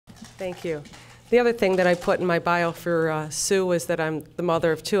Thank you. The other thing that I put in my bio for Sue was that I'm the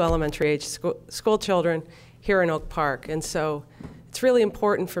mother of 2 elementary age school children here in Oak Park. And so it's really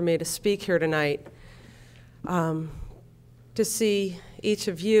important for me to speak here tonight to see each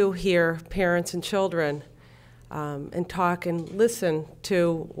of you here, parents and children, and talk and listen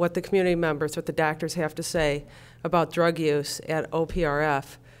to what the community members, what the doctors have to say about drug use at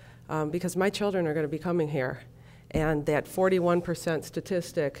OPRF, because my children are going to be coming here. And that 41%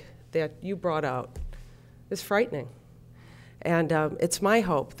 statistic that you brought out is frightening. And it's my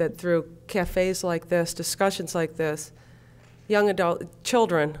hope that through cafes like this, discussions like this, young adult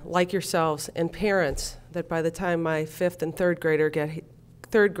children like yourselves and parents, that by the time my 5th and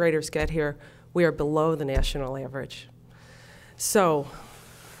 3rd graders get here, we are below the national average. So,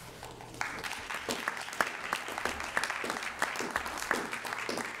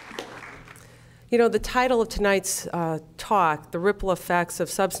 you know, the title of tonight's talk, The Ripple Effects of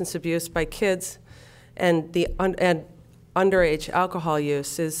Substance Abuse by Kids and Underage Alcohol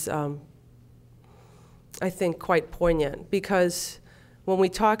Use, is, I think, quite poignant, because when we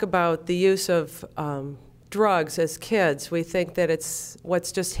talk about the use of drugs as kids, we think that it's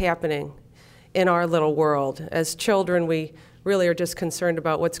what's just happening in our little world. As children, we really are just concerned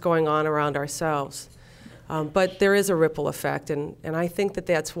about what's going on around ourselves. But there is a ripple effect, and I think that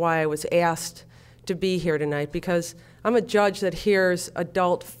that's why I was asked to be here tonight, because I'm a judge that hears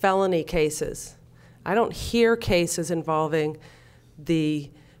adult felony cases. I don't hear cases involving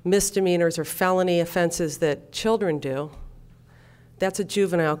the misdemeanors or felony offenses that children do. That's a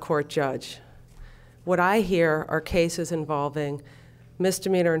juvenile court judge. What I hear are cases involving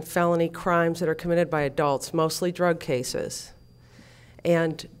misdemeanor and felony crimes that are committed by adults, mostly drug cases.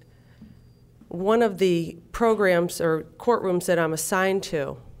 And one of the programs or courtrooms that I'm assigned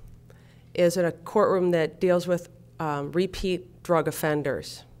to is in a courtroom that deals with repeat drug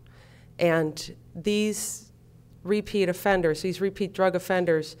offenders. And these repeat drug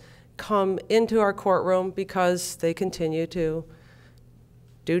offenders, come into our courtroom because they continue to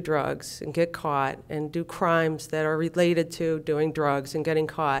do drugs and get caught and do crimes that are related to doing drugs and getting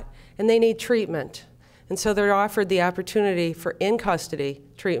caught. And they need treatment. And so they're offered the opportunity for in-custody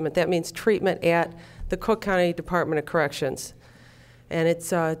treatment. That means treatment at the Cook County Department of Corrections. And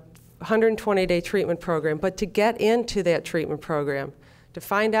it's a 120-day treatment program. But to get into that treatment program, to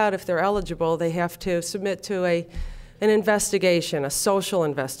find out if they're eligible, they have to submit to an investigation, a social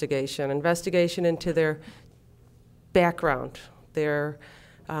investigation into their background, their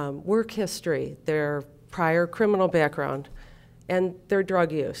work history, their prior criminal background, and their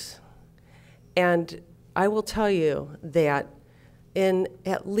drug use. And I will tell you that in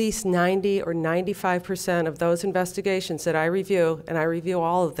at least 90 or 95% of those investigations that I review, and I review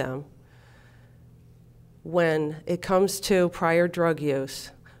all of them, when it comes to prior drug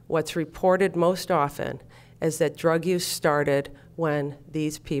use, what's reported most often is that drug use started when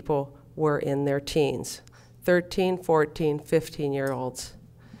these people were in their teens, 13, 14, 15-year-olds.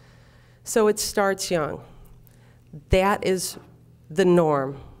 So it starts young. That is the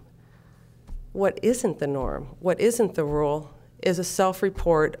norm. What isn't the norm, what isn't the rule, is a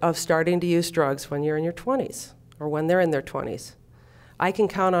self-report of starting to use drugs when you're in your 20s or when they're in their 20s. I can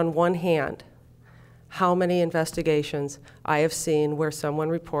count on one hand how many investigations I have seen where someone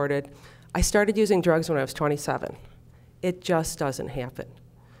reported, I started using drugs when I was 27. It just doesn't happen.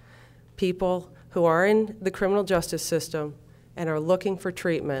 People who are in the criminal justice system and are looking for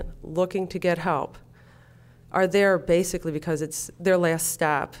treatment, looking to get help, are there basically because it's their last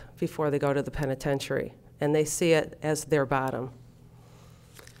stop before they go to the penitentiary, and they see it as their bottom.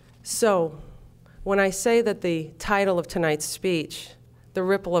 So when I say that the title of tonight's speech, The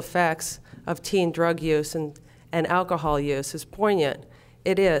Ripple Effects of Teen Drug Use and Alcohol Use, is poignant,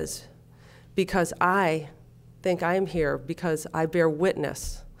 it is, because I think I am here because I bear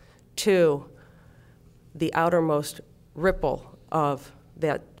witness to the outermost ripple of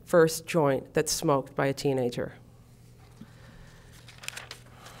that first joint that's smoked by a teenager.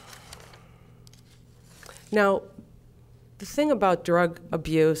 Now, the thing about drug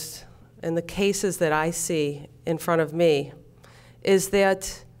abuse and the cases that I see in front of me is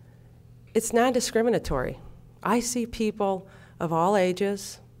that it's non-discriminatory. I see people of all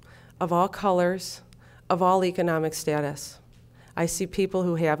ages, of all colors, of all economic status. I see people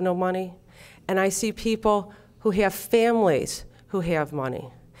who have no money, and I see people who have families who have money.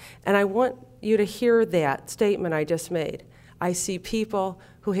 And I want you to hear that statement I just made. I see people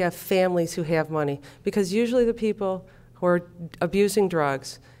who have families who have money, because usually the people who are abusing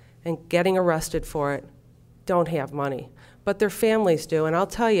drugs and getting arrested for it don't have money, but their families do. And I'll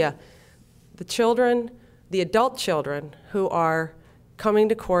tell you, the adult children who are coming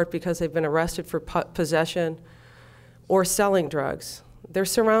to court because they've been arrested for possession or selling drugs. They're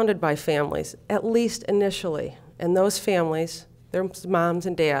surrounded by families, at least initially, and those families, their moms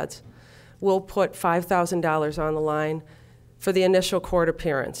and dads, will put $5,000 on the line for the initial court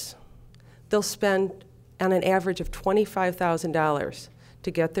appearance. They'll spend on an average of $25,000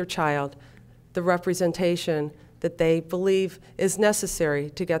 to get their child the representation that they believe is necessary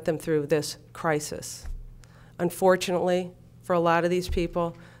to get them through this crisis. Unfortunately, for a lot of these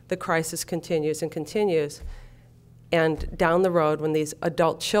people, the crisis continues and continues. And down the road, when these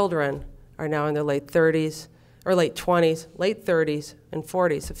adult children are now in their late 30s, or late 20s, late 30s, and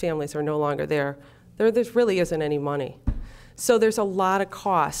 40s, the families are no longer there. There really isn't any money. So there's a lot of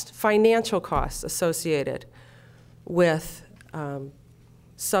cost, financial costs associated with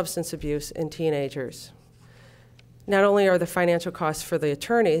substance abuse in teenagers. Not only are the financial costs for the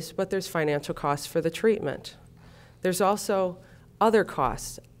attorneys, but there's financial costs for the treatment. There's also other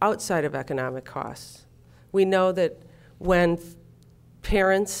costs outside of economic costs. We know that when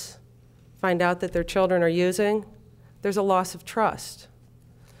parents find out that their children are using, there's a loss of trust.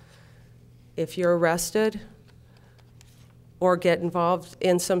 If you're arrested or get involved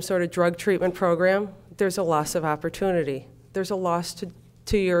in some sort of drug treatment program, there's a loss of opportunity. There's a loss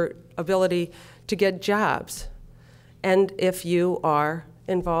to your ability to get jobs. And if you are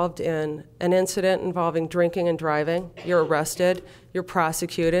involved in an incident involving drinking and driving, you're arrested, you're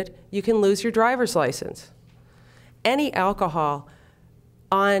prosecuted, you can lose your driver's license. Any alcohol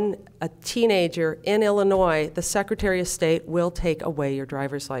on a teenager in Illinois, the Secretary of State will take away your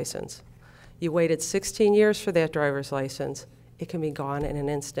driver's license. You waited 16 years for that driver's license, it can be gone in an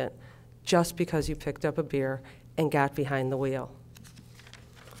instant just because you picked up a beer and got behind the wheel.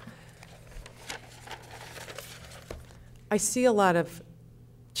 I see a lot of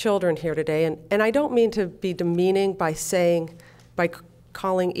children here today, and I don't mean to be demeaning by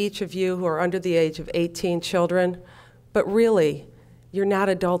calling each of you who are under the age of 18 children, but really, you're not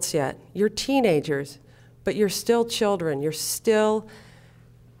adults yet. You're teenagers, but you're still children. You're still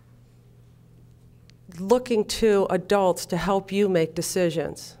looking to adults to help you make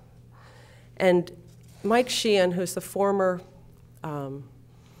decisions. And Mike Sheehan, who's the former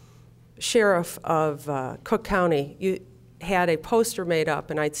sheriff of Cook County, had a poster made up,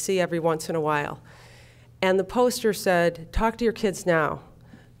 and I'd see every once in a while. And the poster said, "Talk to your kids now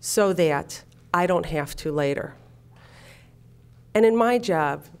so that I don't have to later." And in my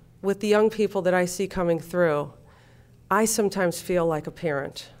job, with the young people that I see coming through, I sometimes feel like a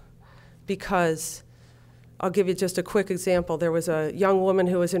parent because I'll give you just a quick example. There was a young woman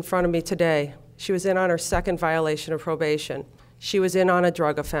who was in front of me today. She was in on her second violation of probation. She was in on a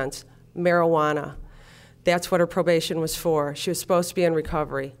drug offense, marijuana. That's what her probation was for. She was supposed to be in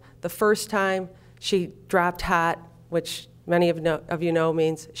recovery. The first time she dropped hot, which many of you know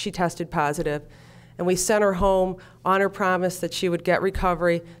means she tested positive, and we sent her home on her promise that she would get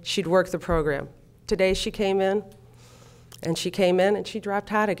recovery, she'd work the program. Today she came in and she dropped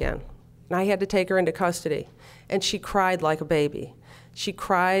hot again. And I had to take her into custody. And she cried like a baby. She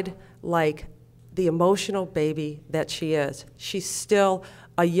cried like the emotional baby that she is. She's still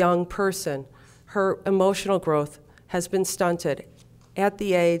a young person. Her emotional growth has been stunted at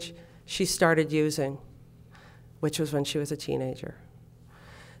the age she started using, which was when she was a teenager.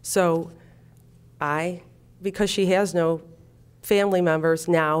 So because she has no family members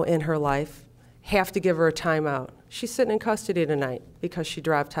now in her life, have to give her a timeout. She's sitting in custody tonight because she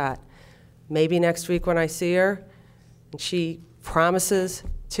dropped hot. Maybe next week when I see her and she promises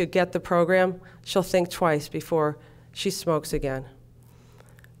to get the program, she'll think twice before she smokes again.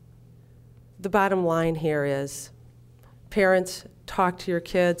 The bottom line here is, parents, talk to your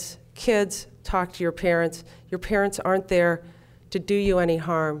kids. Kids, talk to your parents. Your parents aren't there to do you any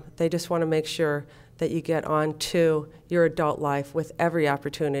harm. They just want to make sure that you get on to your adult life with every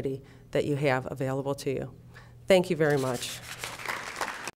opportunity that you have available to you. Thank you very much.